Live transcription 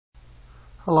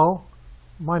Hello,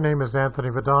 my name is Anthony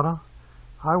Vidana.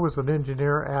 I was an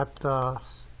engineer at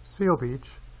Seal Beach,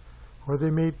 where they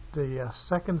made the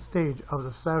second stage of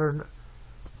the Saturn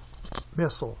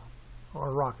missile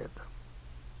or rocket.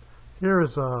 Here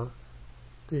is the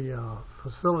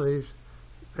facilities.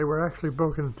 They were actually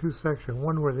broken in two sections,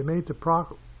 one where they made the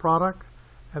product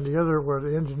and the other where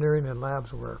the engineering and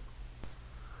labs were.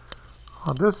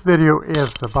 This video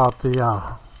is about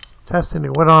the testing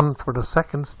that went on for the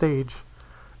second stage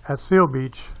at Seal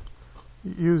Beach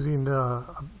using the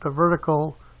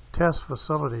vertical test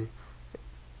facility.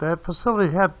 That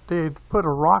facility they put a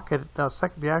rocket,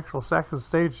 the actual second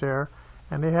stage there,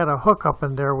 and they had a hookup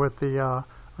in there with a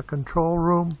control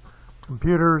room,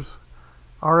 computers,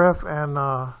 RF,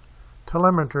 and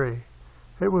telemetry.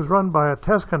 It was run by a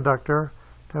test conductor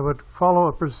that would follow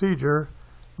a procedure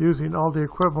using all the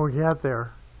equipment we had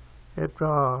there. It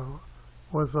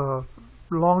was a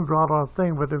long drawn-out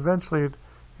thing, but eventually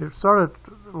it started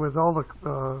with all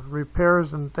the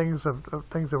repairs and things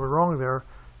that were wrong there.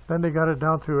 Then they got it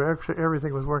down to actually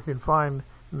everything was working fine,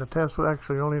 and the test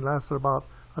actually only lasted about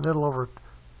a little over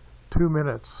 2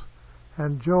 minutes.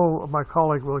 And Joe, my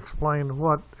colleague, will explain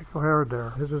what occurred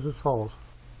there. It is as follows.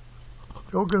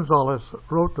 Joe Gonzalez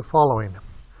wrote the following.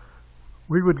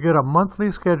 We would get a monthly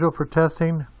schedule for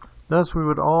testing, thus we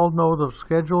would all know the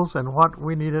schedules and what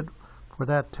we needed for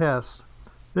that test.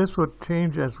 This would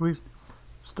change as we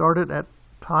started at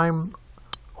time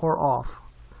or off,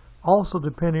 also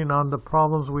depending on the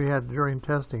problems we had during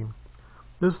testing.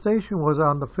 This station was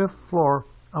on the 5th floor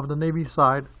of the Navy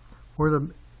side where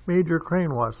the major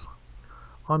crane was.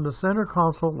 On the center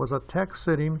console was a tech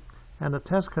sitting and a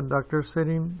test conductor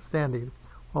standing,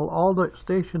 while all the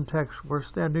station techs were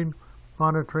standing,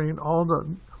 monitoring all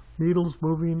the needles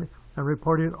moving and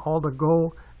reporting all the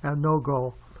go and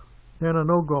no-go, then a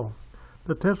no-go.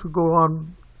 The test would go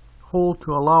on hold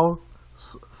to allow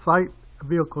site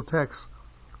vehicle techs,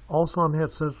 also on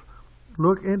headsets,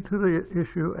 look into the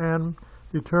issue and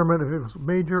determine if it was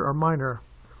major or minor.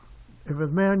 If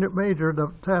it was major,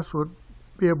 the test would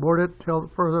be aborted till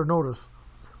further notice.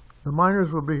 The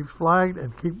minors would be flagged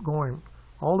and keep going.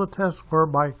 All the tests were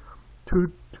by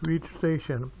 2 to each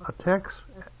station, a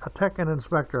tech and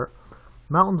inspector,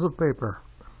 mountains of paper.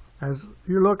 As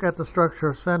you look at the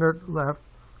structure centered left,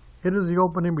 it is the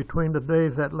opening between the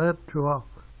days that led to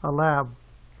a lab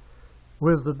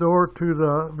with the door to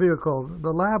the vehicle.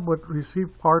 The lab would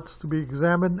receive parts to be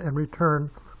examined and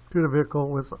returned to the vehicle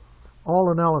with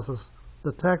all analysis.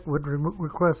 The tech would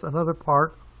request another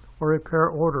part or repair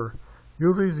order.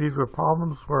 Usually these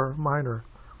problems were minor.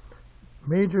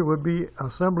 Major would be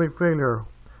assembly failure.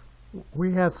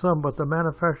 We had some, but the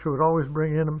manufacturer would always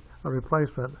bring in a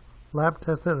replacement. Lab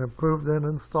tested and approved and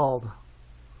installed.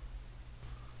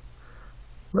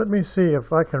 Let me see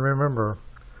if I can remember.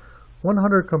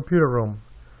 100 computer room.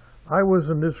 I was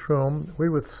in this room. We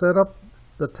would set up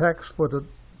the techs for the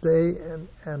day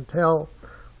and tell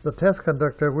the test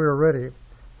conductor we were ready.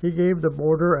 He gave the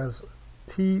order as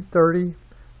T30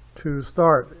 to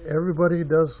start. Everybody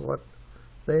does what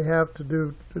they have to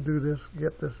do this,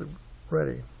 get this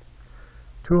ready.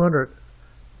 200.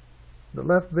 The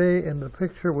left bay in the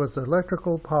picture was the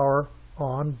electrical power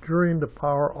on during the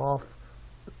power off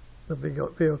the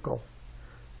vehicle.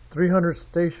 300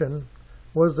 station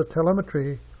was the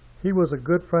telemetry. He was a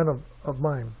good friend of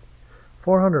mine.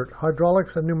 400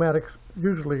 hydraulics and pneumatics.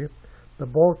 Usually the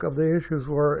bulk of the issues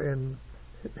were in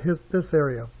this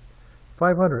area.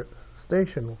 500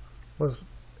 station was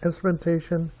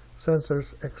instrumentation,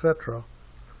 sensors, etc.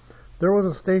 There was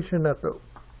a station at the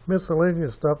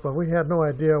miscellaneous stuff, but we had no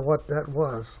idea what that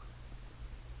was.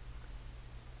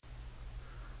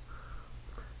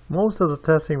 Most of the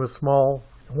testing was small,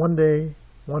 1 day,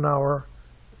 1 hour,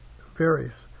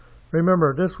 varies.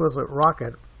 Remember, this was a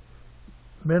rocket.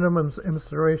 Minimum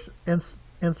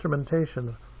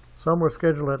instrumentation. Some were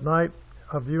scheduled at night,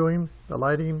 of viewing, the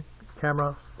lighting,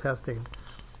 camera testing.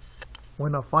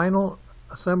 When a final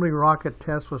assembly rocket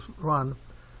test was run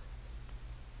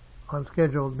on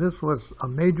schedule, this was a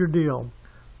major deal.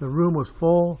 The room was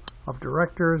full of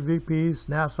directors, VPs,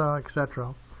 NASA,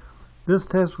 etc. This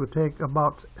test would take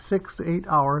about 6 to 8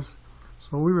 hours,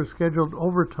 so we were scheduled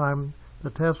overtime. The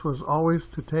test was always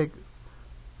to take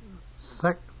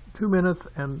 2 minutes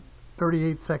and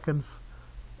 38 seconds.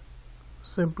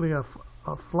 Simply a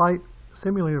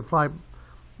simulated flight.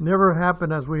 Never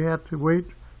happened, as we had to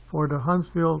wait for the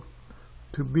Huntsville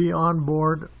to be on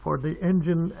board for the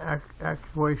engine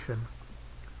actuation.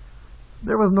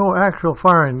 There was no actual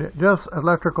firing, just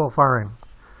electrical firing.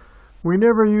 We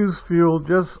never used fuel,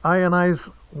 just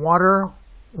ionized water.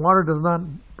 Water does not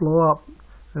blow up.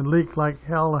 and leaked like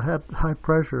hell at high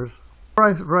pressures. Before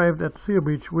I arrived at Seal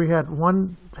Beach, we had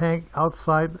one tank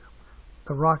outside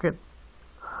the rocket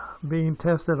being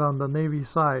tested on the Navy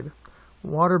side.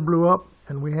 Water blew up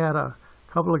and we had a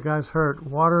couple of guys hurt.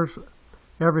 Water's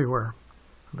everywhere.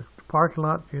 In the parking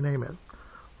lot, you name it.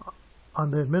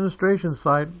 On the administration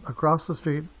side, across the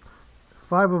street,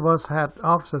 5 of us had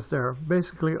offices there.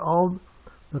 Basically, all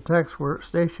the techs were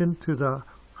stationed to the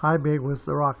high bay with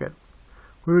the rocket.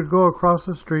 We would go across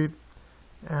the street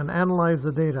and analyze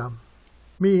the data.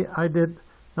 Me, I did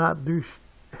not do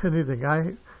anything.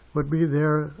 I would be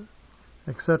there,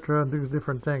 etc., and do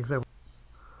different things.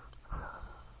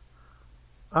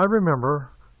 I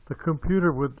remember the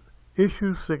computer would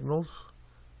issue signals,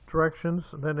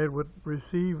 directions, and then it would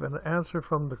receive an answer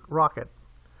from the rocket.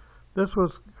 This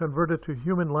was converted to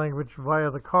human language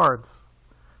via the cards,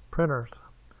 printers.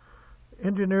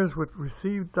 Engineers would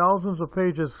receive thousands of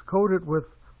pages coded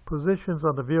with positions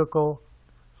on the vehicle.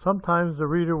 Sometimes the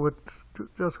reader would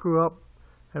just screw up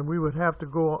and we would have to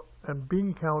go and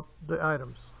bean count the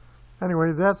items.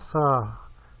 Anyway, that's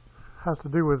has to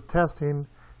do with testing.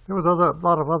 There was a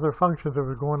lot of other functions that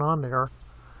were going on there.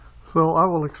 So I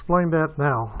will explain that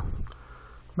now.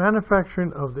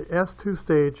 Manufacturing of the S-II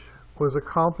stage was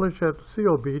accomplished at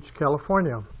Seal Beach,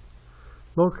 California,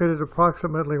 located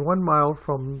approximately 1 mile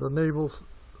from the Naval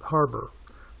Harbor.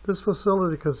 This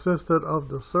facility consisted of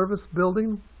the service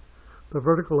building, the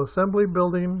vertical assembly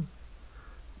building,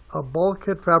 a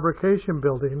bulkhead fabrication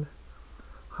building,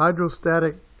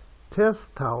 hydrostatic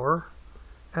test tower,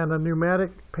 and a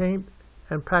pneumatic paint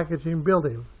and packaging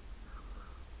building.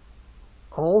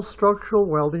 All structural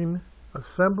welding,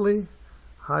 assembly,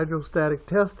 hydrostatic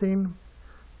testing,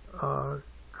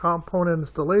 component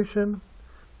installation,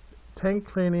 tank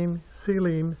cleaning,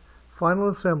 sealing, final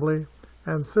assembly,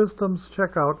 and systems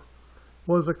checkout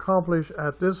was accomplished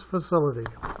at this facility.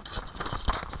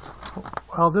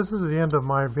 Well, this is the end of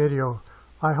my video.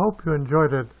 I hope you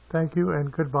enjoyed it. Thank you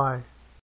and goodbye.